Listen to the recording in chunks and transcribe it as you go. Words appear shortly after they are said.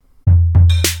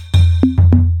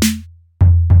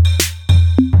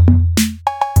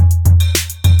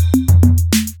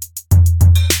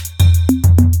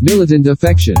Militant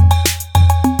affection.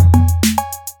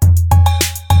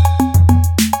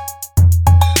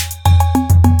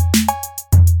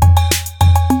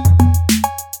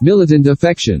 Militant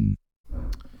affection.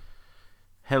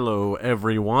 Hello,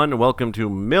 everyone. Welcome to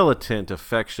Militant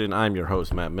Affection. I'm your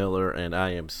host, Matt Miller, and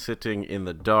I am sitting in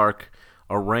the dark,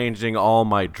 arranging all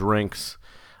my drinks.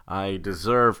 I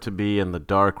deserve to be in the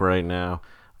dark right now.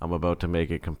 I'm about to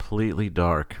make it completely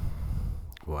dark.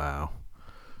 Wow.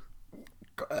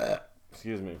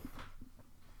 Excuse me.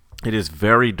 It is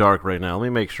very dark right now. Let me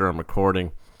make sure I'm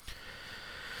recording.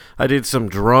 I did some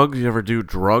drugs. You ever do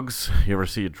drugs? You ever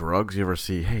see drugs? You ever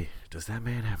see, hey, does that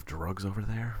man have drugs over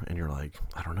there? And you're like,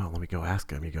 I don't know. Let me go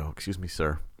ask him. You go, excuse me,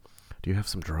 sir. Do you have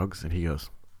some drugs? And he goes,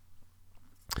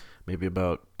 maybe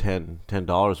about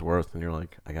 $10 worth. And you're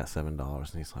like, I got $7. And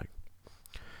he's like,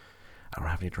 I don't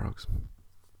have any drugs.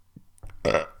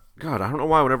 God, I don't know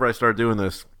why whenever I start doing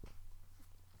this,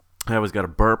 I always got a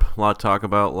burp. A lot to talk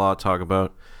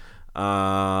about.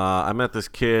 I met this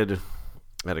kid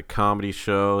at a comedy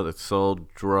show that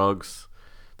sold drugs.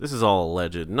 This is all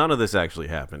alleged. None of this actually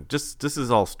happened. This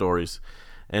is all stories.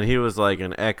 And he was like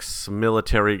an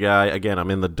ex-military guy. Again,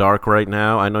 I'm in the dark right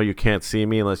now. I know you can't see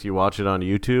me unless you watch it on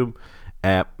YouTube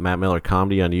at Matt Miller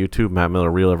Comedy on YouTube, Matt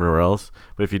Miller Real everywhere else.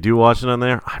 But if you do watch it on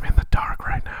there, I'm in the dark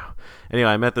right now.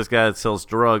 Anyway, I met this guy that sells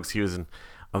drugs. He was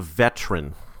a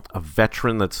veteran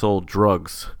that sold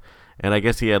drugs. And I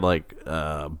guess he had like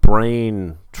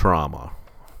brain trauma.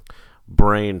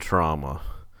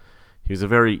 He was a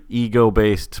very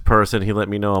ego-based person. He let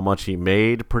me know how much he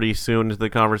made pretty soon into the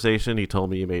conversation. He told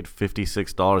me he made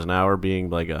 $56 an hour being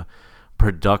like a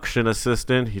production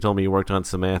assistant. He told me he worked on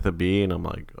Samantha Bee, and I'm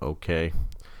like, okay.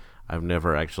 I've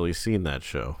never actually seen that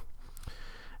show.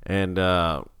 And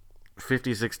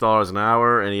 $56 an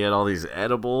hour, and he had all these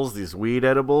edibles, these weed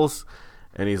edibles.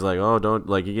 And he's like, oh, don't,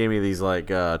 like, he gave me these, like,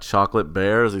 chocolate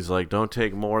bears. He's like, don't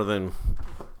take more than,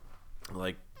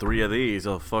 like, 3 of these.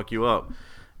 I'll fuck you up.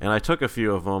 And I took a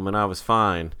few of them, and I was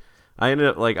fine. I ended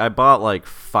up, like, I bought, like,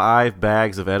 5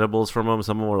 bags of edibles from him.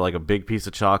 Some of them were, like, a big piece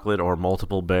of chocolate or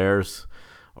multiple bears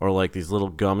or, like, these little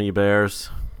gummy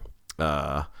bears.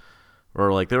 Or,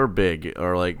 like, they were big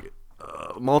or, like,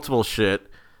 multiple shit.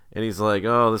 And he's like,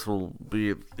 oh, this will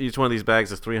be, each one of these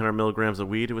bags is 300 milligrams of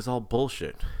weed. It was all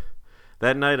bullshit.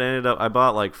 That night, I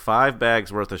bought, like, 5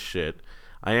 bags worth of shit.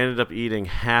 I ended up eating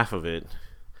half of it.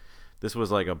 This was,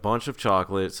 like, a bunch of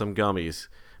chocolate, some gummies.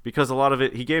 Because a lot of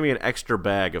it, he gave me an extra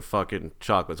bag of fucking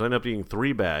chocolate. So I ended up eating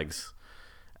 3 bags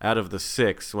out of the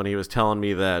 6 when he was telling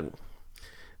me that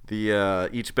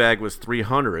each bag was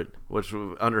 300, which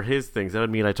under his things, that would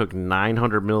mean I took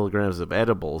 900 milligrams of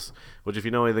edibles, which if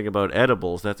you know anything about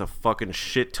edibles, that's a fucking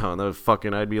shit ton. That would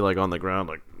fucking, I'd be like on the ground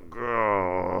like,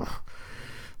 oh.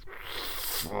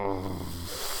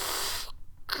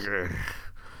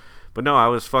 But no, I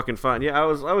was fucking fine. Yeah, I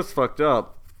was fucked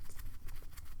up.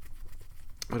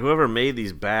 But whoever made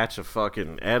these batch of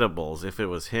fucking edibles, if it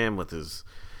was him with his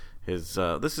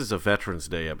this is a Veterans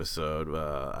Day episode.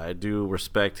 I do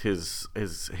respect his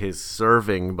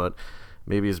serving, but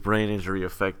maybe his brain injury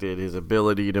affected his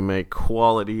ability to make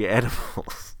quality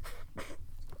edibles.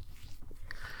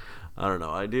 I don't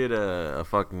know. I did a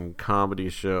fucking comedy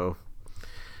show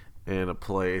in a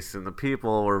place, and the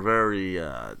people were very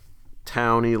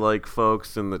towny like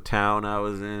folks in the town I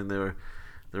was in. They were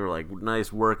like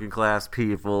nice working class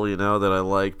people, you know, that I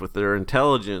liked, but their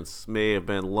intelligence may have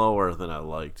been lower than I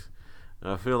liked.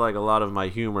 And I feel like a lot of my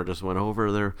humor just went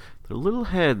over their little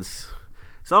heads.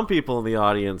 Some people in the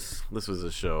audience, this was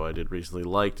a show I did recently,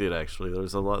 liked it actually. There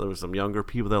was some younger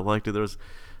people that liked it. There's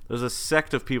a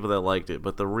sect of people that liked it,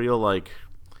 but the real like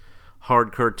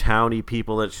hardcore towny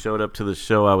people that showed up to the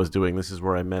show I was doing, this is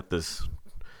where I met this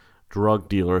drug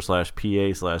dealer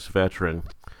 /PA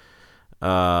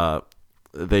 /veteran.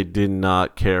 They did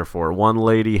not care for it. One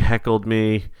lady heckled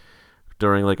me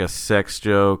during like a sex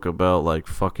joke about like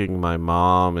fucking my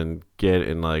mom and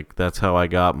like that's how I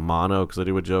got mono, because I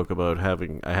do a joke about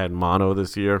I had mono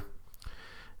this year,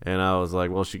 and I was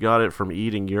like, well, she got it from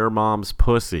eating your mom's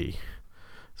pussy.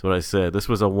 That's what I said. This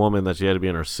was a woman that she had to be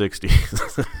in her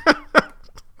 60s.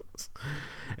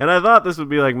 And I thought this would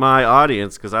be like my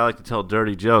audience because I like to tell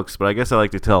dirty jokes, but I guess I like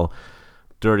to tell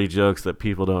dirty jokes that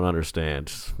people don't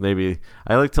understand. Maybe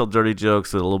I like to tell dirty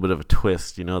jokes with a little bit of a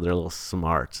twist. You know, they're a little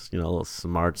smart. You know, a little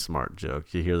smart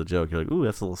joke. You hear the joke, you're like, ooh,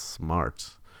 that's a little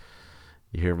smart.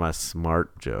 You hear my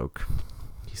smart joke.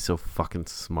 He's so fucking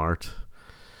smart.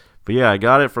 But yeah, I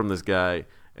got it from this guy,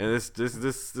 and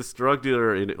this drug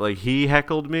dealer, like, he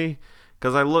heckled me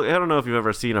because I don't know if you've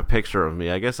ever seen a picture of me.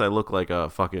 I guess I look like a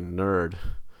fucking nerd.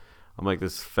 I'm like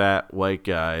this fat white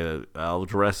guy that I'll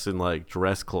dress in like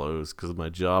dress clothes because my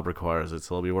job requires it.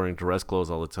 So I'll be wearing dress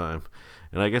clothes all the time.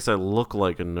 And I guess I look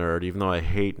like a nerd, even though I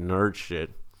hate nerd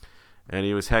shit. And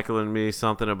he was heckling me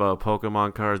something about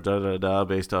Pokemon cards, da da da,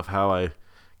 based off how I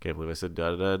can't believe I said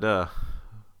da da da.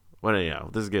 Well, anyhow,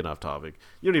 this is getting off topic.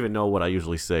 You don't even know what I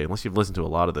usually say unless you've listened to a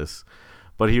lot of this.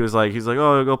 But he's like,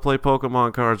 oh, go play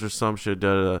Pokemon cards or some shit,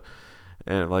 da da da,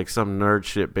 and like some nerd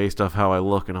shit based off how I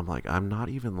look. And I'm like, I'm not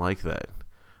even like that.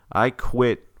 I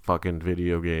quit fucking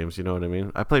video games. You know what I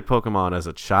mean? I played Pokemon as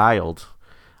a child.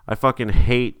 I fucking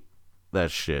hate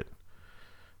that shit.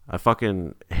 I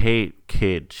fucking hate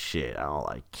kid shit. I don't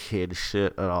like kid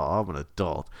shit at all. I'm an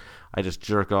adult. I just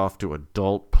jerk off to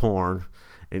adult porn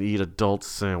and eat adult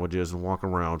sandwiches and walk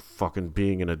around fucking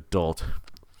being an adult.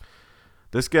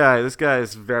 This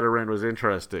guy's veteran was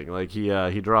interesting. Like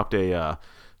he dropped a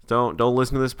don't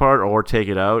listen to this part or take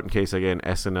it out in case I get an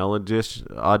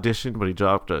SNL audition. But he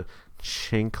dropped a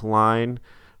chink line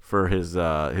for his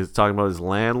talking about his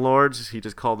landlords. He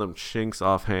just called them chinks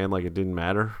offhand, like it didn't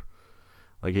matter.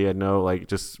 Like he had no, like,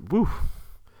 just, woo.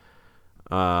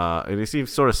 And he seemed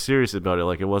sort of serious about it,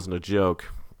 like it wasn't a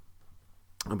joke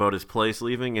about his place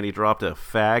leaving, and he dropped a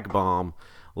fag bomb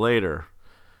later.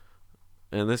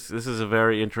 And this is a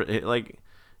very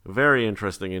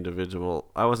interesting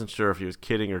individual. I wasn't sure if he was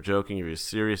kidding or joking, if he was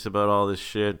serious about all this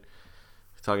shit.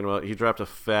 He dropped a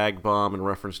fag bomb in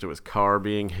reference to his car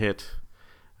being hit.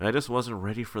 And I just wasn't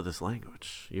ready for this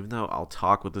language. Even though I'll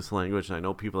talk with this language, and I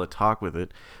know people that talk with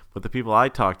it, but the people I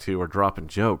talk to are dropping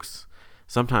jokes.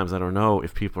 Sometimes I don't know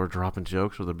if people are dropping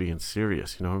jokes or they're being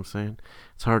serious, you know what I'm saying?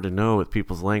 It's hard to know with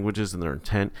people's languages and their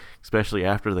intent, especially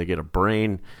after they get a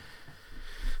brain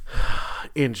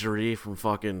injury from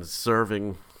fucking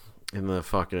serving in the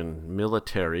fucking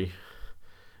military.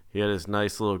 He had his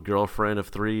nice little girlfriend of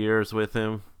 3 years with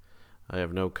him. I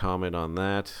have no comment on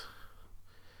that.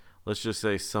 Let's just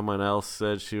say someone else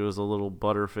said she was a little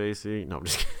butterfacey. No, I'm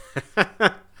just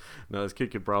kidding. No, this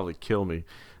kid could probably kill me.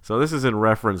 So this is in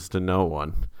reference to no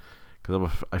one,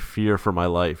 because I fear for my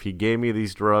life. He gave me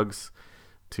these drugs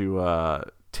to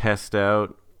test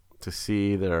out to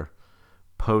see their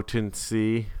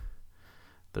potency,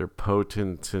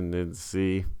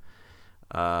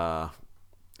 and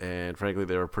frankly,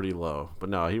 they were pretty low. But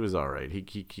no, he was all right.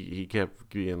 He kept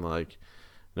being like,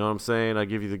 you know what I'm saying? I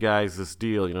give you the guys this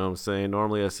deal, you know what I'm saying?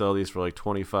 Normally I sell these for like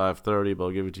 25, 30, but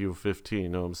I'll give it to you for 15, you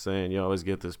know what I'm saying? You always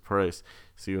get this price.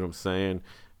 See what I'm saying?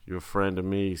 You're a friend of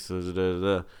me, so da, da,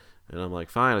 da. And I'm like,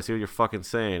 fine, I see what you're fucking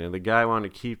saying. And the guy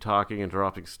wanted to keep talking and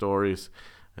dropping stories,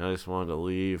 and I just wanted to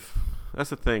leave.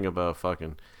 That's the thing about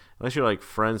fucking, unless you're like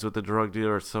friends with the drug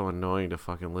dealer, it's so annoying to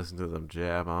fucking listen to them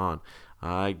jab on.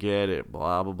 I get it,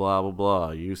 blah, blah, blah, blah,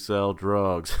 blah. You sell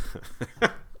drugs.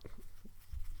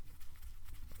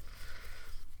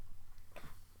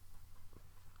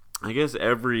 I guess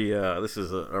this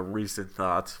is a recent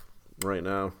thought right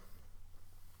now.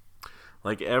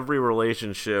 Like every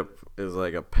relationship is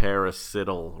like a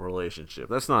parasital relationship.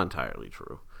 That's not entirely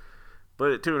true,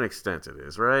 but to an extent it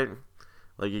is, right?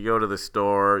 Like you go to the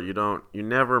store, you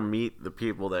never meet the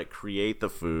people that create the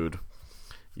food.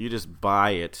 You just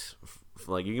buy it.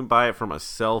 Like you can buy it from a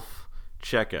self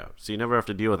checkout, so you never have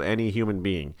to deal with any human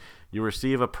being. You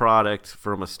receive a product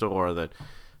from a store that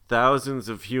thousands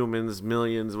of humans,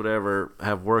 millions, whatever,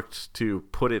 have worked to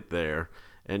put it there,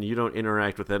 and you don't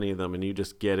interact with any of them, and you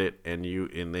just get it, and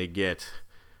they get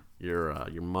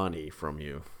your money from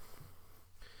you.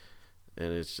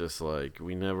 And it's just like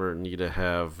we never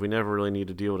really need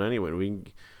to deal with anyone.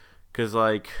 Because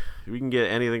like we can get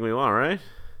anything we want, right?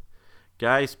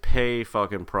 Guys pay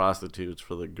fucking prostitutes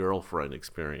for the girlfriend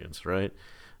experience, right?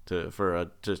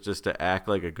 Just to act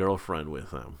like a girlfriend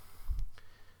with them.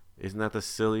 Isn't that the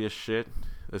silliest shit?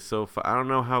 It's so I don't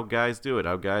know how guys do it.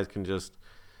 How guys can just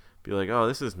be like, oh,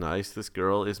 this is nice. This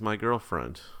girl is my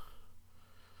girlfriend.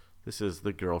 This is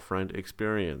the girlfriend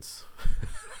experience.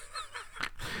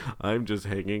 I'm just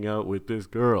hanging out with this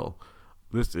girl.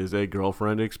 This is a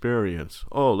girlfriend experience.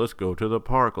 Oh, let's go to the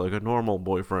park like a normal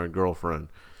boyfriend, girlfriend.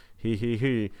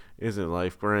 He. Isn't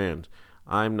life grand?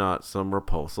 I'm not some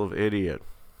repulsive idiot.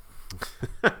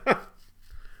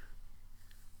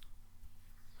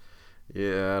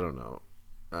 Yeah, I don't know.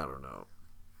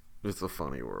 It's a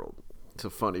funny world. It's a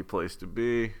funny place to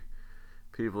be.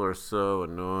 People are so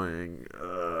annoying.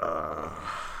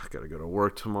 Gotta go to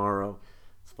work tomorrow.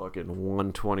 It's fucking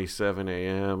 1:27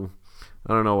 a.m.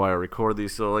 I don't know why I record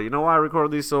these so late. You know why I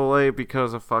record these so late?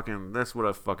 Because of fucking, that's what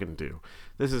I fucking do.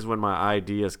 This is when my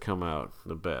ideas come out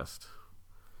the best.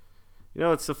 You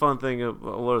know, it's the fun thing of,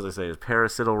 what was I say?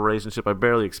 Parasital relationship. I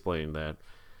barely explained that.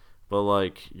 But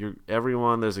like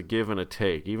everyone, there's a give and a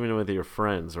take, even with your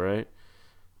friends, right?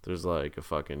 There's like a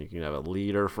fucking, you can have a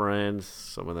leader friend,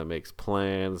 someone that makes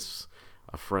plans,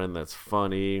 a friend that's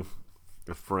funny,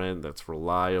 a friend that's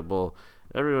reliable.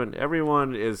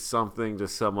 Everyone is something to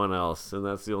someone else, and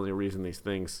that's the only reason these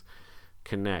things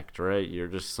connect, right? You're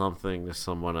just something to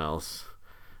someone else.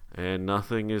 And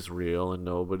nothing is real, and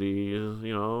nobody is,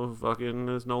 fucking,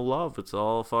 there's no love. It's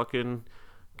all fucking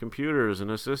computers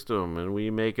and a system, and we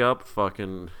make up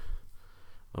fucking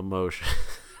emotion.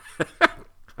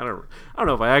 I don't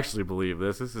know if I actually believe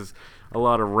this. This is a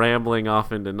lot of rambling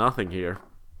off into nothing here.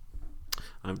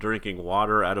 I'm drinking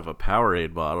water out of a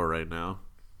Powerade bottle right now.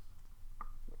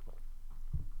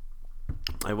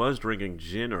 I was drinking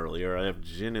gin earlier. I have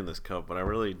gin in this cup, but I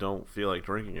really don't feel like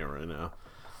drinking it right now.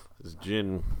 This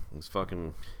gin is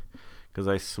fucking... Because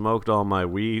I smoked all my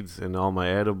weeds and all my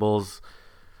edibles.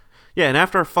 Yeah, and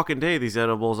after a fucking day, these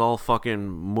edibles all fucking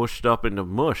mushed up into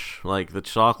mush. Like, the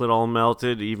chocolate all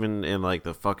melted, even in, like,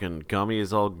 the fucking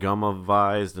gummies all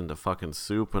gummovized into fucking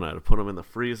soup, and I had to put them in the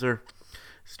freezer.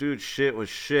 This dude's shit was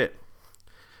shit.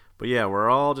 But yeah, we're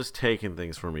all just taking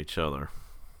things from each other.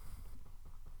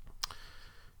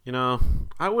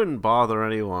 I wouldn't bother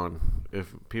anyone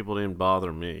if people didn't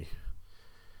bother me.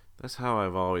 That's how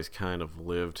I've always kind of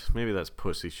lived. Maybe that's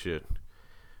pussy shit.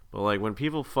 But, like, when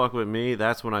people fuck with me,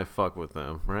 that's when I fuck with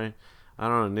them, right? I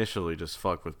don't initially just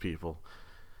fuck with people.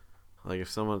 Like, if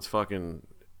someone's fucking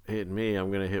hitting me,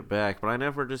 I'm going to hit back. But I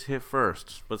never just hit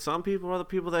first. But some people are the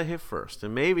people that hit first.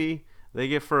 And maybe they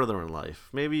get further in life.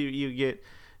 Maybe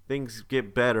things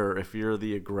get better if you're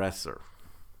the aggressor.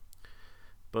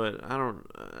 But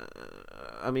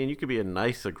you could be a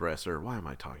nice aggressor. Why am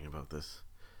I talking about this?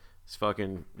 It's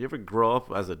fucking, you ever grow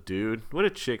up as a dude? What do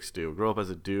chicks do? Grow up as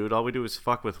a dude? All we do is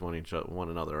fuck with one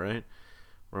another, right?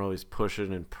 We're always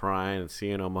pushing and prying and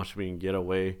seeing how much we can get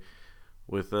away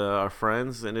with our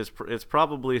friends. And it's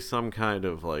probably some kind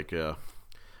of like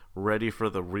ready for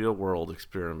the real world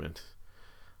experiment.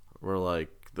 Where like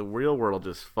the real world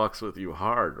just fucks with you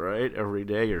hard, right? Every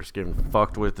day you're just getting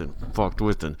fucked with and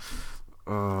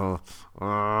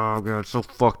I'm getting so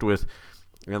fucked with.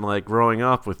 And like growing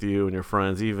up with you and your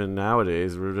friends, even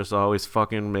nowadays, we're just always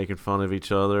fucking making fun of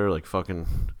each other, like fucking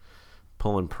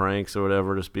pulling pranks or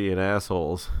whatever, just being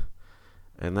assholes.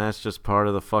 And that's just part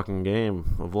of the fucking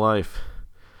game of life.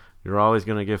 You're always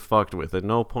gonna get fucked with. At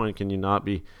no point can you not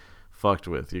be fucked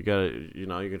with. You gotta, you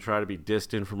can try to be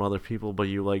distant from other people, but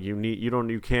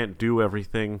you can't do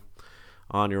everything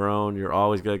on your own. You're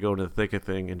always gotta go into the thick of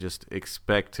thing and just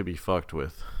expect to be fucked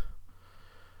with.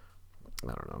 I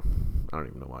don't know. I don't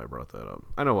even know why I brought that up.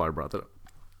 I know why I brought that up.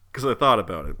 Because I thought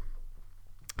about it.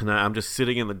 And I'm just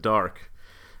sitting in the dark.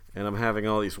 And I'm having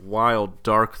all these wild,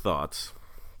 dark thoughts.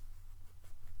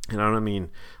 And I don't mean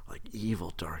like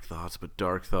evil dark thoughts, but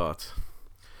dark thoughts.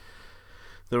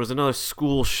 There was another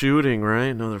school shooting, right?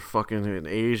 Another fucking an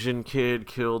Asian kid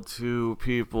killed 2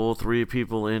 people, 3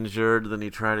 people injured. Then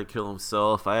he tried to kill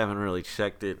himself. I haven't really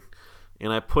checked it.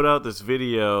 And I put out this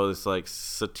video, this like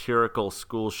satirical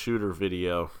school shooter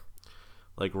video,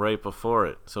 like right before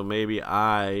it. So maybe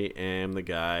I am the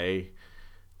guy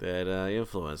that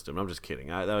influenced him. I'm just kidding.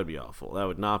 That would be awful. That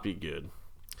would not be good.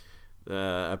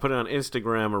 I put it on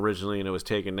Instagram originally, and it was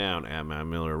taken down. Matt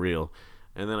Miller Real.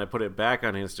 And then I put it back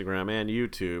on Instagram and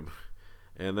YouTube,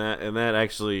 and that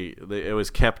actually it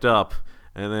was kept up.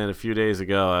 And then a few days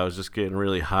ago, I was just getting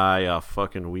really high off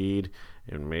fucking weed.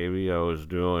 And maybe I was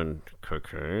doing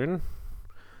cocaine.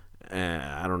 And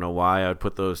I don't know why I would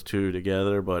put those two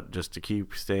together, but just to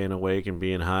keep staying awake and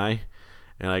being high.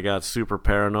 And I got super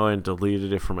paranoid and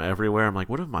deleted it from everywhere. I'm like,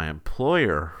 what about my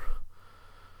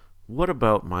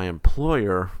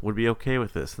employer would be okay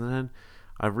with this? And then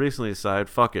I've recently decided,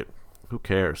 fuck it. Who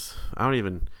cares? I don't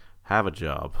even have a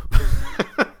job.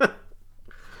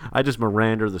 I just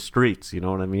Miranda the streets, you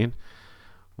know what I mean?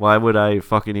 Why would I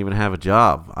fucking even have a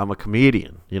job? I'm a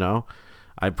comedian,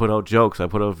 I put out jokes. I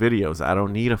put out videos. I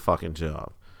don't need a fucking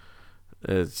job.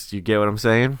 You get what I'm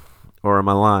saying? Or am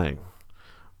I lying?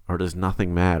 Or does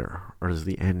nothing matter? Or is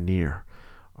the end near?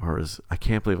 I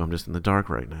can't believe I'm just in the dark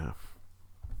right now.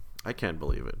 I can't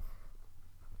believe it.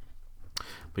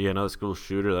 But yeah, another school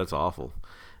shooter, that's awful.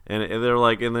 And they're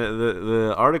like, and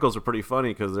the articles are pretty funny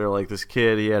because they're like, this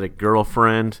kid, he had a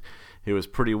girlfriend. He was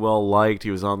pretty well liked. He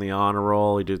was on the honor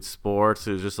roll. He did sports.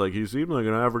 It was just like, he seemed like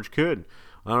an average kid.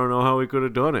 I don't know how he could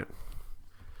have done it.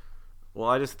 Well,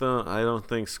 I don't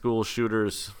think school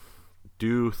shooters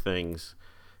do things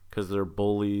because they're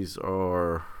bullies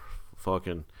or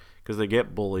fucking because they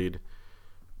get bullied.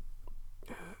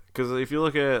 Because if you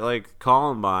look at like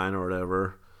Columbine or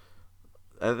whatever,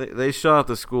 they shut up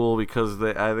the school because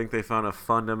I think they found a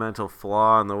fundamental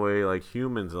flaw in the way like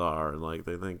humans are, and like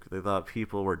they thought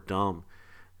people were dumb.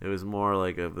 It was more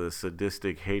like of the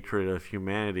sadistic hatred of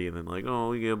humanity, and then like, oh,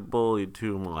 we get bullied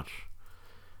too much.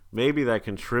 Maybe that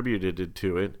contributed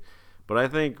to it, but I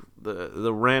think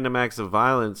the random acts of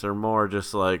violence are more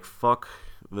just like fuck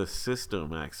the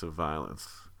system acts of violence.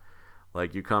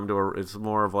 Like you come to it's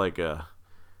more of like a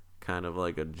kind of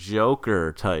like a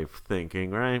Joker type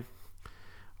thinking, right?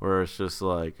 Where it's just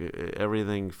like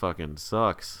everything fucking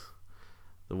sucks.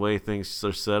 The way things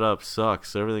are set up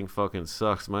sucks. Everything fucking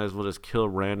sucks. Might as well just kill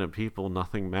random people.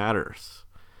 Nothing matters.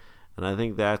 And I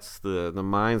think that's the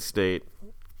mind state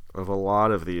of a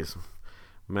lot of these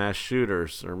mass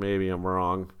shooters, or maybe I'm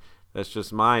wrong. That's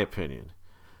just my opinion.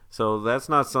 So that's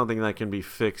not something that can be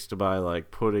fixed by like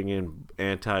putting in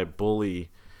anti-bully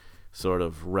sort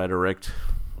of rhetoric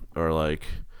or like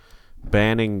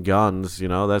banning guns, you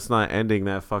know? That's not ending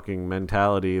that fucking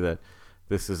mentality that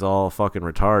this is all fucking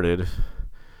retarded.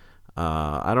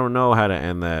 I don't know how to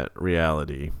end that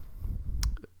reality.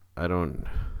 But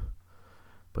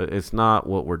it's not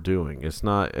what we're doing. It's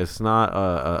not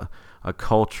a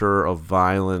culture of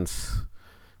violence.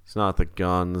 It's not the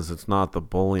guns. It's not the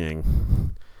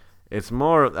bullying. It's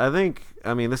more,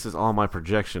 I mean, this is all my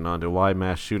projection onto why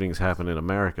mass shootings happen in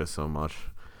America so much.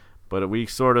 But we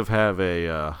sort of have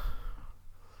a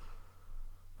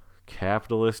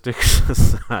capitalistic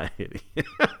society.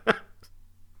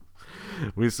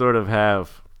 We sort of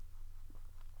have,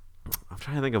 I'm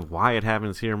trying to think of why it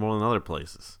happens here more than other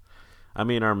places. I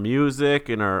mean, our music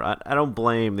and I don't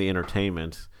blame the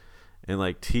entertainment and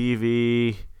like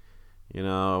TV, you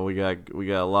know, we got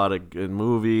a lot of good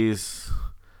movies,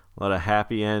 a lot of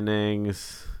happy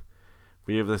endings.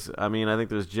 We have this, I mean, I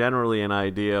think there's generally an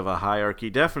idea of a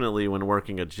hierarchy. Definitely when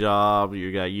working a job,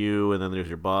 you got you, and then there's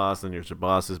your boss, and there's your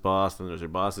boss's boss, and there's your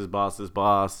boss's boss's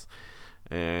boss.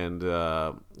 And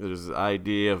there's this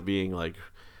idea of being like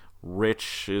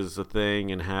rich is a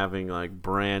thing, and having like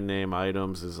brand name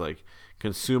items is like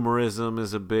consumerism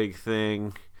is a big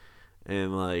thing,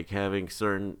 and like having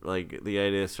certain like the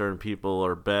idea certain people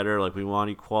are better, like we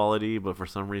want equality, but for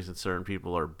some reason certain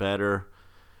people are better.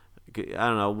 I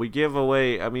don't know. We give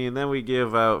away. I mean, then we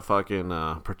give out fucking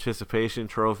participation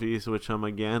trophies, which I'm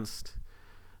against.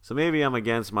 So maybe I'm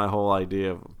against my whole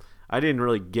idea of. I didn't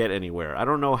really get anywhere. I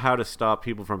don't know how to stop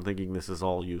people from thinking this is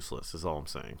all useless. Is all I'm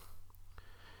saying.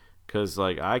 Because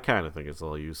like I kind of think it's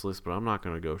all useless, but I'm not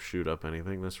gonna go shoot up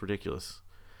anything. That's ridiculous.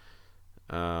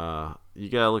 You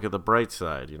gotta look at the bright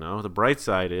side. You know, the bright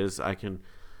side is I can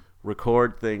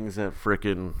record things at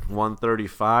frickin'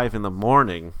 1:35 in the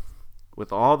morning.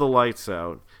 With all the lights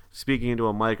out, speaking into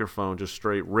a microphone, just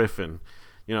straight riffing,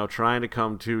 you know, trying to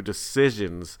come to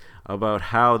decisions about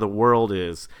how the world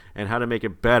is and how to make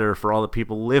it better for all the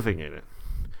people living in it.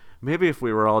 Maybe if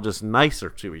we were all just nicer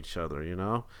to each other, you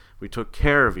know? We took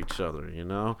care of each other, you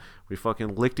know? We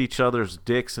fucking licked each other's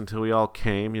dicks until we all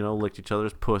came, you know, licked each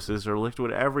other's pussies, or licked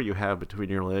whatever you have between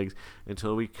your legs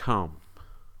until we come.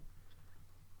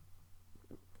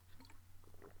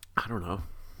 I don't know.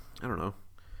 I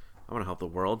want to help the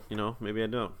world, you know. Maybe I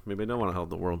don't. Maybe I don't want to help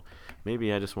the world.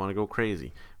 Maybe I just want to go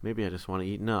crazy. Maybe I just want to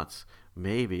eat nuts.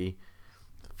 Maybe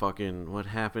fucking what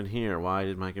happened here? Why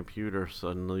did my computer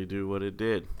suddenly do what it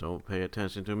did? Don't pay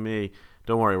attention to me.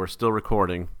 Don't worry, we're still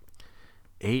recording.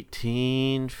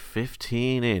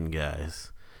 18:15 in,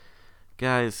 guys.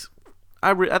 Guys,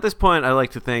 at this point, I'd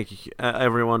like to thank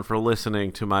everyone for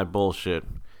listening to my bullshit.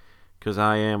 Because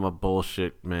I am a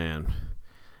bullshit man.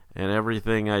 And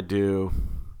everything I do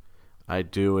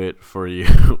it for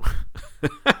you.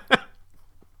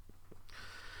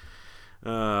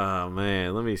 Oh,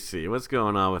 man. Let me see. What's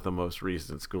going on with the most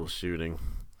recent school shooting?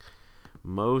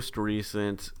 Most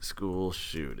recent school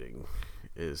shooting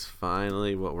is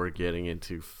finally what we're getting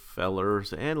into,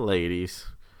 fellers and ladies.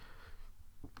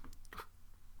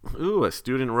 Ooh, a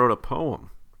student wrote a poem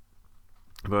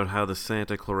about how the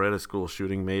Santa Clarita school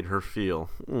shooting made her feel.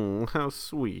 How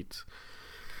sweet.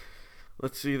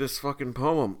 Let's see this fucking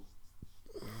poem.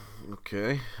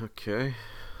 Okay.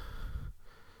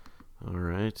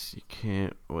 Alright, you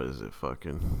can't. What is it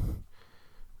fucking.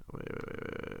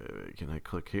 Wait. Can I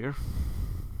click here?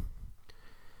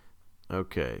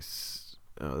 Okay.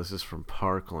 This is from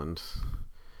Parkland.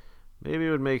 Maybe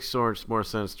it would make more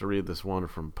sense to read this one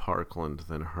from Parkland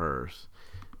than hers.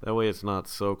 That way it's not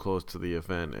so close to the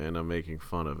event and I'm making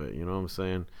fun of it. You know what I'm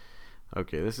saying?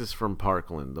 Okay, this is from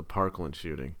Parkland, the Parkland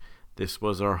shooting. This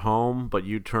was our home, but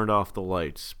you turned off the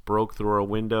lights, broke through our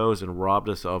windows, and robbed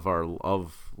us of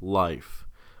life.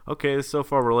 Okay, this so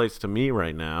far relates to me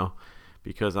right now,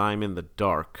 because I'm in the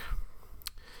dark.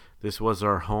 This was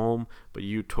our home, but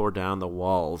you tore down the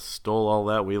walls, stole all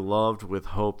that we loved with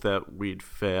hope that we'd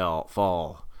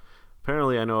fall.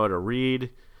 Apparently, I know how to read,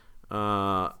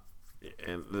 and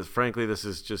frankly, this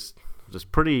is just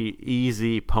pretty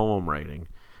easy poem writing.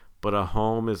 But a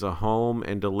home is a home,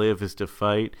 and to live is to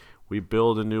fight. We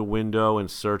build a new window and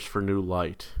search for new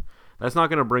light. That's not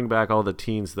going to bring back all the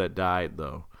teens that died,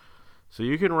 though. So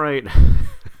you can write...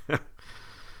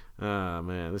 Ah,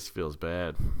 man, this feels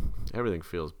bad. Everything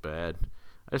feels bad.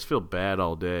 I just feel bad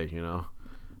all day, you know?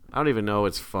 I don't even know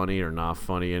it's funny or not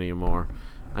funny anymore.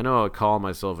 I know I call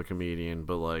myself a comedian,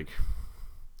 but, like...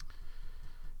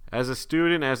 As a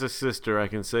student, as a sister, I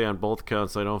can say on both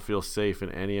counts I don't feel safe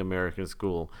in any American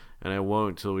school, and I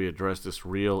won't until we address this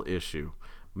real issue.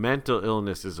 Mental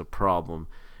illness is a problem.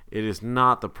 It is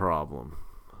not the problem.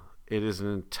 It is an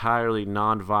entirely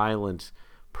non-violent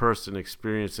person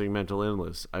experiencing mental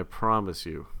illness. I promise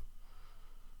you.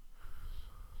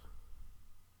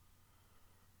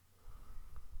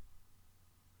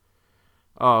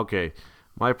 Oh, okay.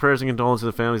 My prayers and condolences to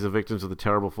the families of victims of the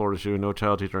terrible Florida shooting. No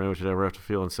child, teacher, or anyone should ever have to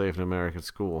feel unsafe in an American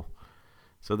school.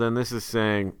 So then this is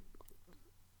saying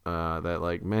that,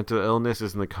 like, mental illness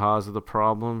isn't the cause of the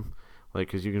problem. Like,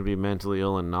 because you can be mentally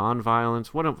ill and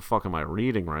non-violence. What the fuck am I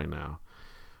reading right now?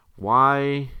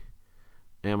 Why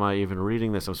am I even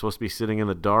reading this? I'm supposed to be sitting in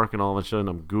the dark and all of a sudden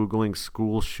I'm Googling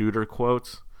school shooter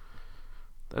quotes?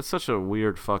 That's such a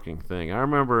weird fucking thing. I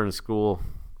remember in school...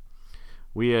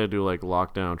 we had to do like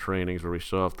lockdown trainings where we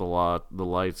shut off the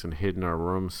lights and hid in our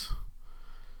rooms.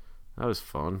 That was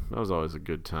fun. That was always a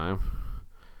good time.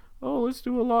 Oh, let's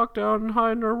do a lockdown and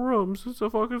hide in our rooms. It's a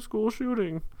fucking school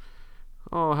shooting.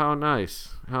 Oh, how nice.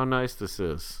 How nice this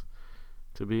is.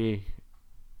 To be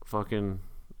fucking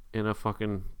in a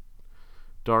fucking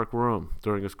dark room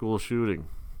during a school shooting.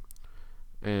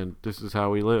 And this is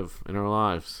how we live in our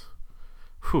lives.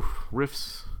 Whew.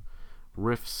 Riffs.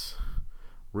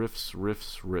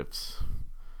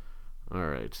 All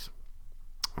right.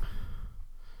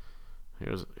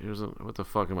 Here's what the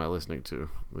fuck am I listening to?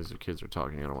 These kids are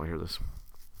talking. I don't want to hear this.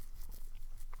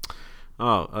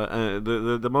 Oh,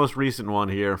 the most recent one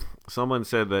here. Someone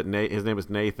said that his name is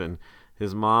Nathan.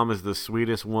 His mom is the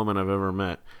sweetest woman I've ever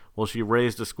met. Well, she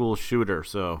raised a school shooter,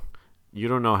 so you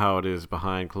don't know how it is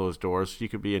behind closed doors. She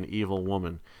could be an evil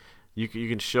woman. You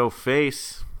can show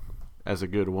face as a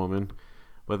good woman.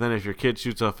 But then if your kid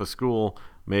shoots up a school,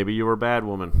 maybe you were a bad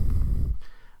woman.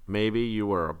 Maybe you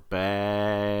were a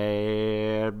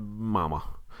bad mama.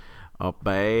 A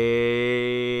bad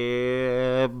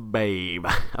babe.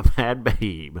 A bad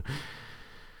babe.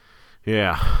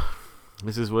 Yeah.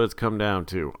 This is what it's come down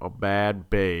to. A bad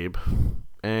babe.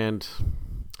 And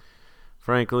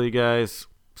frankly, guys,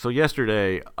 so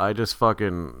yesterday I just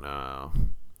fucking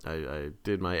I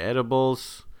did my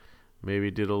edibles. Maybe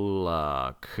did a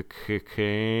little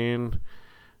cocaine.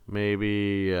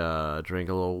 Maybe drank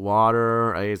a little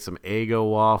water. I ate some Eggo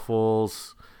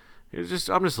waffles. I'm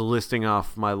just listing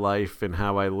off my life and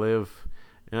how I live.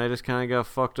 And I just kind of got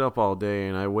fucked up all day.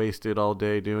 And I wasted all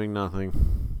day doing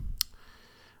nothing.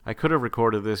 I could have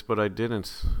recorded this, but I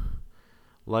didn't.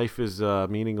 Life is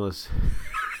meaningless.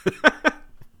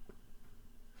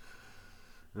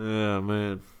 Oh,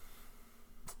 man.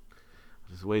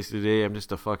 Just wasted a day. I'm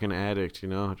just a fucking addict, you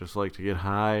know. I just like to get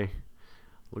high,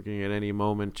 looking at any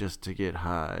moment just to get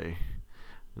high.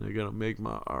 And I'm gonna make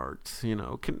my art, you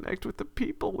know, connect with the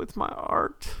people with my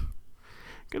art.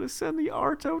 Gonna send the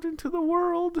art out into the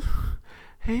world.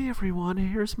 Hey everyone,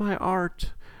 here's my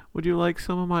art. Would you like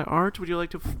some of my art? Would you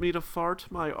like me to fart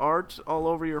my art all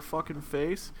over your fucking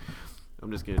face?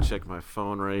 I'm just gonna check my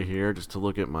phone right here just to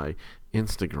look at my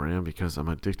Instagram because I'm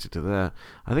addicted to that.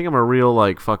 I think I'm a real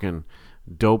like fucking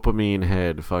dopamine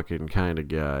head fucking kind of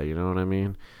guy, you know what I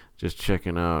mean? Just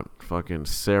checking out fucking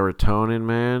serotonin,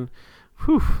 man.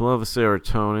 Whew, love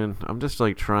serotonin. I'm just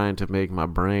like trying to make my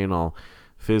brain all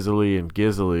fizzly and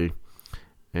gizzly,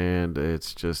 and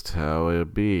it's just how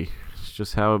it be. It's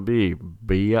just how it be,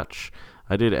 bitch.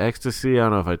 I did ecstasy. I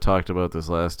don't know if I talked about this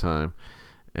last time,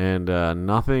 and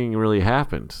nothing really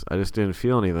happened. I just didn't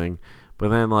feel anything. But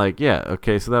then, like, yeah,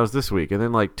 okay, so that was this week, and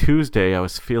then like Tuesday, I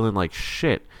was feeling like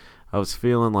shit. I was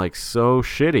feeling like so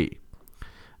shitty.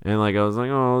 And like I was like,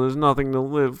 oh, there's nothing to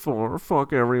live for.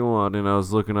 Fuck everyone. And I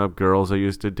was looking up girls I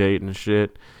used to date and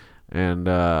shit. And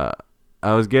I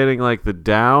was getting like the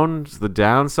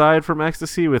downside from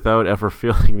ecstasy without ever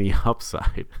feeling the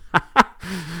upside.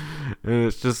 And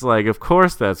it's just like, of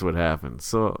course that's what happened.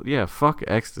 So yeah, fuck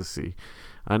ecstasy.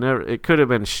 It could have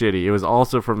been shitty. It was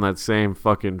also from that same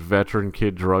fucking veteran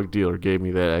kid drug dealer gave me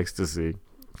that ecstasy.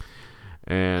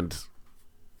 And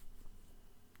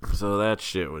so that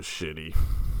shit was shitty.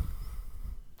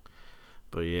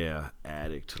 But yeah,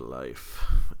 addict life.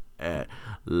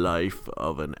 Life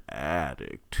of an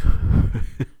addict.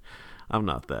 I'm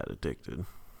not that addicted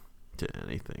to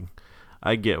anything.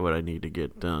 I get what I need to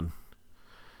get done.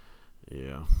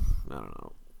 Yeah, I don't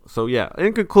know. So yeah,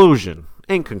 in conclusion,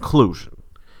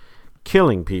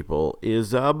 killing people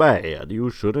is bad. You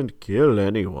shouldn't kill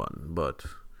anyone, but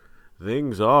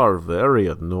things are very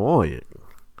annoying.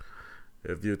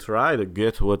 If you try to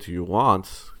get what you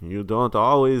want, you don't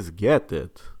always get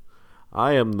it.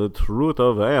 I am the truth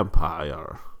of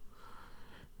vampire.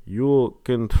 You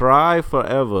can try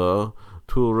forever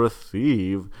to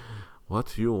receive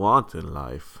what you want in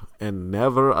life and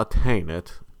never attain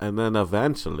it, and then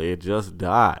eventually just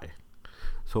die.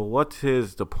 So what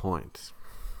is the point?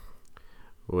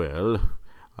 Well,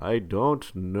 I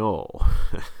don't know.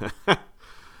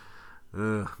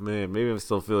 Man, maybe I'm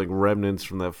still feeling remnants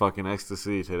from that fucking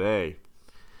ecstasy today.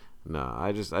 No,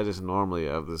 I just normally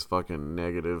have this fucking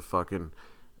negative fucking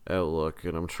outlook,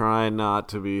 and I'm trying not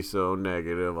to be so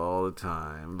negative all the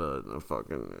time, but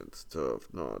it's tough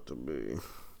not to be.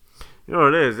 You know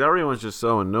what it is? Everyone's just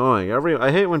so annoying.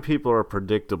 I hate when people are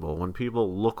predictable, when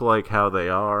people look like how they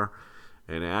are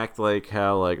and act like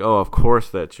how, like, oh, of course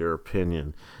that's your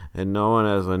opinion, and no one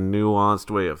has a nuanced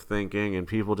way of thinking, and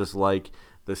people just like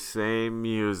the same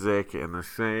music and the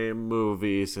same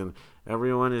movies, and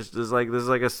everyone is just like, there's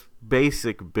like a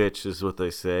basic bitch is what they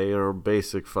say, or a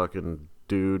basic fucking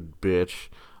dude bitch,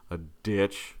 a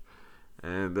ditch,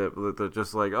 and they're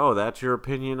just like, oh, that's your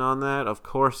opinion on that? Of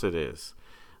course it is.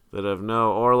 That have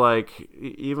no, or like,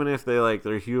 even if they like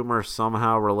their humor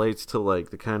somehow relates to like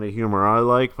the kind of humor I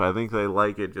like, but I think they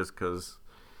like it just because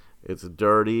it's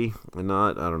dirty and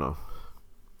not, I don't know.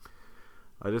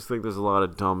 I just think there's a lot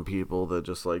of dumb people that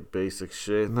just like basic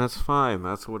shit, and that's fine.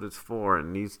 That's what it's for. It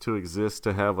needs to exist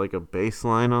to have like a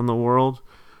baseline on the world,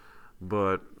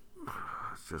 but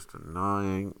it's just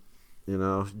annoying, you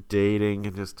know, dating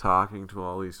and just talking to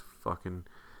all these fucking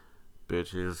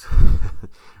bitches.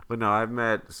 But no, I've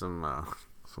met some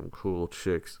cool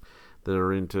chicks that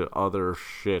are into other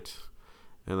shit,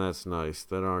 and that's nice.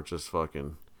 That aren't just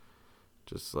fucking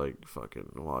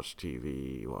watch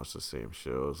TV, watch the same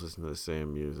shows, listen to the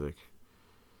same music.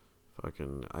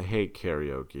 I hate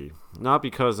karaoke. Not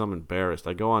because I'm embarrassed.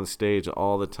 I go on stage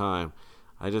all the time.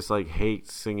 I just like hate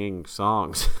singing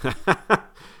songs.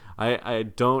 I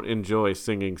don't enjoy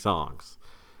singing songs.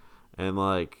 And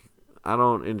like, I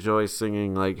don't enjoy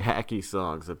singing like hacky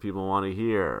songs that people want to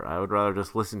hear. I would rather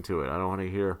just listen to it. I don't want to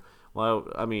hear. Well,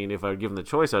 I mean, if I were given the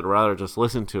choice, I'd rather just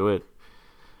listen to it.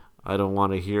 I don't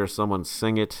want to hear someone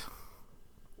sing it.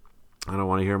 I don't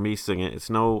want to hear me sing it. It's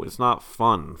not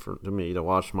fun to me to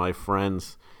watch my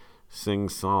friends sing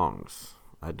songs.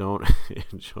 I don't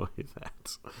enjoy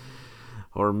that.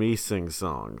 Or me sing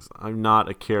songs. I'm not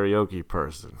a karaoke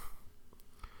person.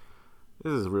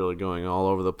 This is really going all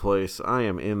over the place. I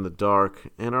am in the dark,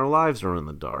 and our lives are in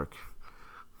the dark.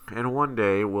 And one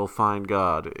day we'll find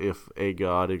God, if a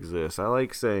God exists. I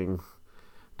like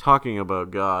talking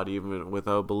about God even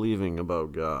without believing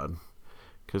about God,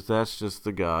 because that's just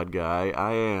the God guy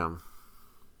I am.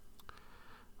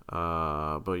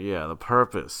 But yeah, the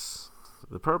purpose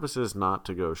is not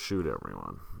to go shoot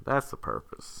everyone. That's the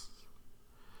purpose.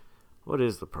 What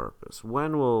is the purpose?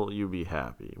 When will you be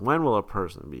happy? When will a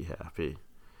person be happy?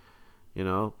 You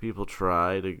know, people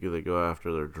they go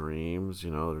after their dreams,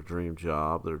 you know, their dream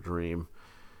job, their dream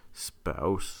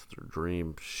spouse, their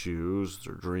dream shoes,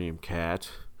 their dream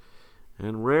cat.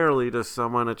 And rarely does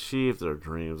someone achieve their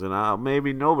dreams. And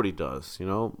maybe nobody does, you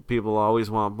know. People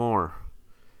always want more.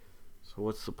 So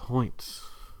what's the point?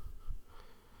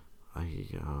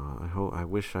 I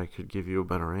wish I could give you a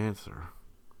better answer.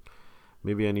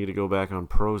 Maybe I need to go back on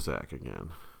Prozac again.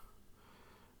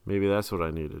 Maybe that's what I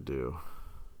need to do.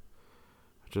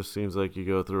 It just seems like you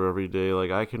go through every day. Like,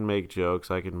 I can make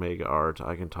jokes, I can make art,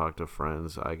 I can talk to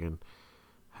friends, I can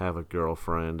have a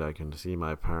girlfriend, I can see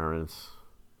my parents,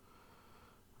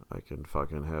 I can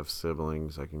fucking have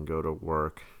siblings, I can go to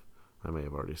work. I may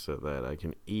have already said that. I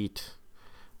can eat.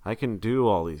 I can do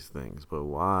all these things, but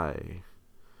why?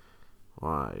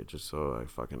 Why? Just so I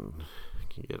fucking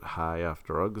can get high off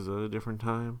drugs at a different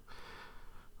time?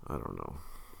 I don't know.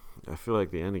 I feel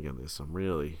like the ending of this, I'm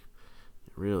really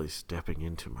stepping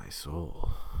into my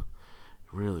soul.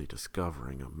 Really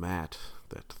discovering a Matt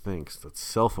that thinks, that's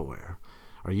self-aware.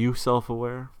 Are you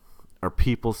self-aware? Are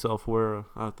people self-aware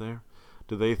out there?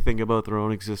 Do they think about their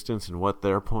own existence and what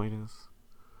their point is?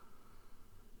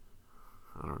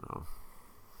 I don't know.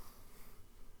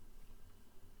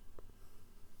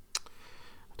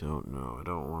 I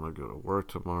don't want to go to work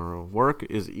tomorrow. Work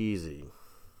is easy.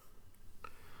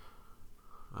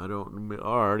 I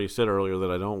already said earlier that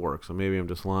I don't work, so maybe I'm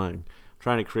just lying. I'm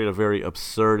trying to create a very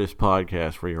absurdist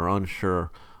podcast where you're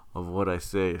unsure of what I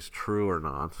say is true or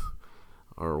not,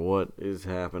 or what is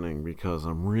happening, because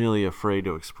I'm really afraid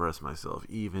to express myself,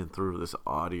 even through this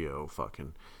audio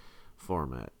fucking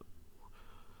format.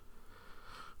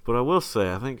 But I will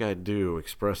say, I think I do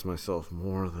express myself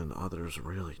more than others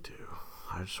really do.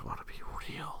 I just want to be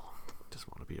real. I just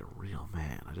want to be a real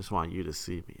man. I just want you to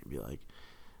see me and be like,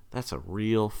 that's a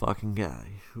real fucking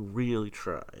guy who really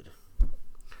tried.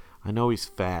 I know he's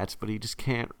fat, but he just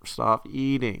can't stop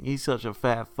eating. He's such a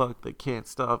fat fuck that can't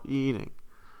stop eating.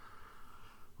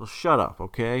 Well, shut up,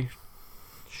 okay?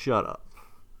 Shut up.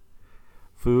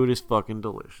 Food is fucking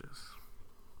delicious.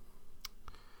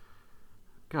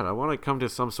 God, I want to come to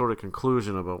some sort of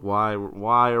conclusion about why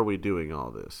are we doing all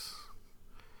this?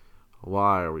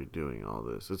 Why are we doing all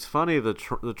this? It's funny, the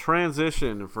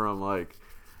transition from, like,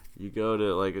 you go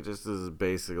to, like, it just is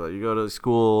basic. Like, you go to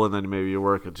school, and then maybe you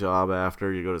work a job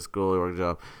after. You go to school, you work a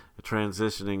job.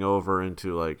 Transitioning over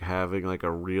into, like, having, like, a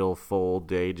real full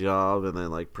day job and then,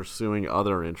 like, pursuing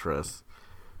other interests.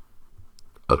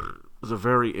 It's a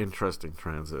very interesting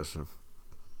transition.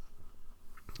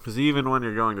 Because even when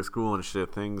you're going to school and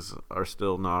shit, things are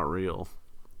still not real.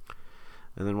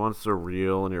 And then once they're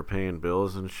real and you're paying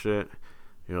bills and shit,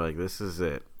 you're like, this is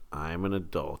it. I'm an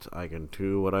adult. I can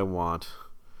do what I want.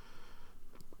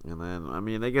 And then, I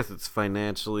mean, I guess it's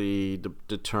financially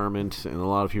determined, and a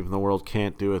lot of people in the world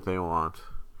can't do what they want.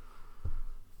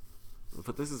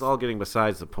 But this is all getting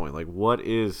besides the point. Like, what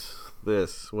is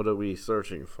this? What are we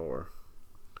searching for?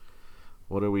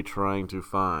 What are we trying to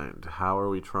find? How are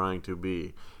we trying to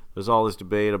be? There's all this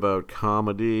debate about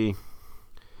comedy.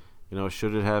 You know,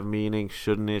 should it have meaning?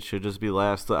 Shouldn't it? Should it just be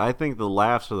laughs? I think the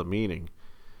laughs are the meaning.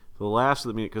 The laughs are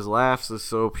the meaning, because laughs is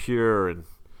so pure and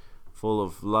full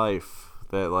of life.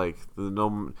 That, like,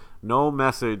 no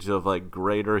message of, like,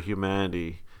 greater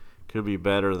humanity could be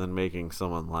better than making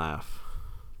someone laugh.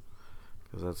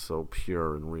 Because that's so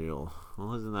pure and real.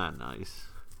 Well, isn't that nice?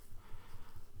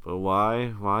 But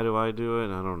why? Why do I do it?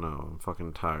 I don't know. I'm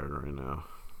fucking tired right now.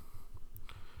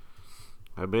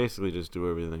 I basically just do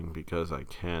everything because I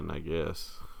can, I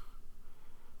guess.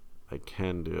 I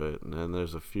can do it. And then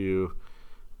there's a few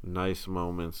nice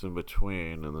moments in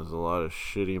between, and there's a lot of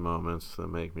shitty moments that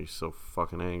make me so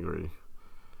fucking angry.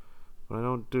 But I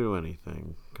don't do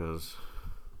anything, because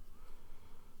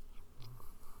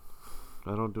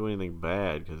I don't do anything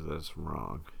bad, because that's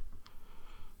wrong.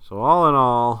 So all in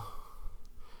all,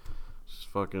 just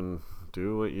fucking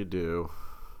do what you do.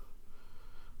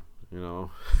 You know?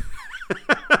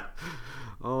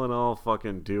 All in all,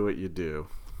 fucking do what you do.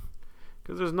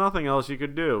 Because there's nothing else you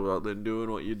could do other than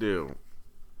doing what you do.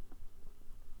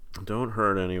 Don't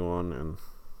hurt anyone, and,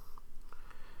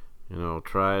 you know,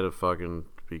 try to fucking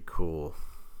be cool.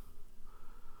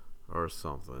 Or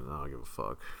something. I don't give a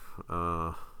fuck.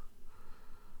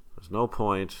 There's no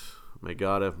point. May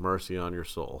God have mercy on your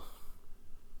soul.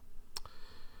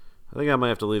 I think I might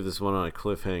have to leave this one on a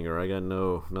cliffhanger. I got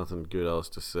nothing good else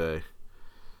to say.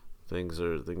 Things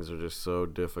are just so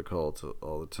difficult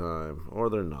all the time. Or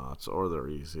they're not. Or they're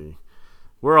easy.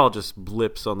 We're all just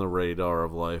blips on the radar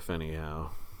of life anyhow.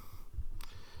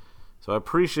 So I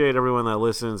appreciate everyone that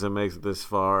listens and makes it this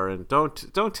far, and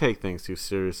don't take things too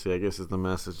seriously, I guess is the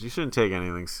message. You shouldn't take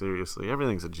anything seriously.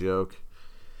 Everything's a joke.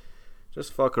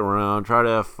 Just fuck around, try to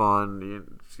have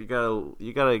fun. You gotta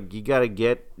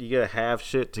have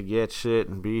shit to get shit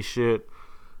and be shit.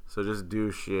 So just do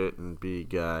shit and be a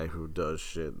guy who does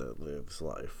shit that lives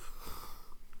life.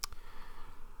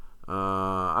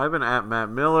 I've been at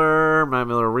Matt Miller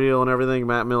Real and everything,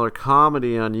 Matt Miller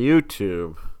Comedy on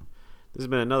YouTube. This has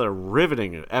been another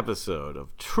riveting episode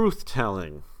of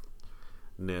truth-tellingness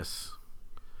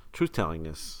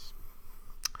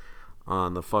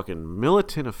on the fucking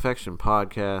Militant Affection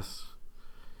podcast.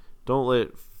 Don't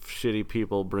let shitty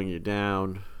people bring you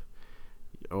down,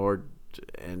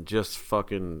 and just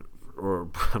fucking, or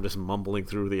I'm just mumbling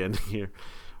through the ending here,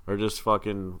 or just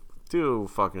fucking do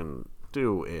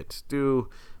it.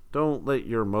 Don't let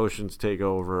your emotions take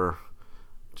over.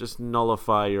 Just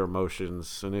nullify your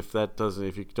emotions, and if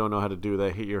you don't know how to do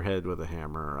that, hit your head with a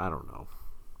hammer. I don't know.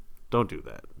 Don't do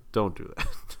that.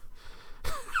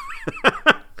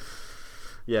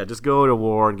 Yeah, just go to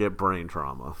war and get brain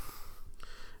trauma,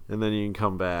 and then you can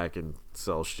come back and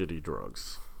sell shitty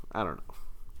drugs. I don't know.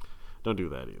 Don't do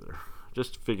that either.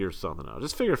 Just figure something out.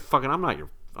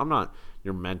 I'm not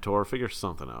your mentor. Figure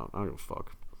something out. I don't give a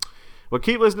fuck. Well,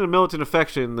 keep listening to Militant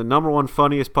Affection, the #1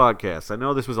 funniest podcast. I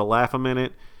know this was a laugh a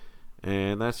minute,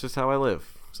 and that's just how I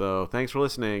live. So, thanks for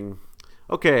listening.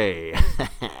 Okay.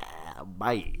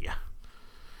 Bye.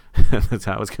 That's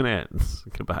how it's going to end.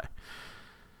 Goodbye.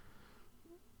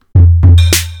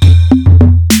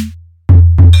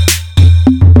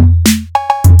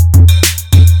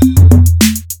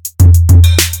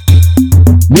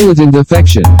 Militant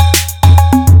affection.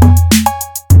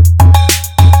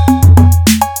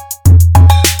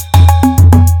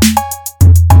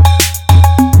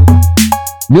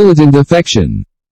 Militant affection.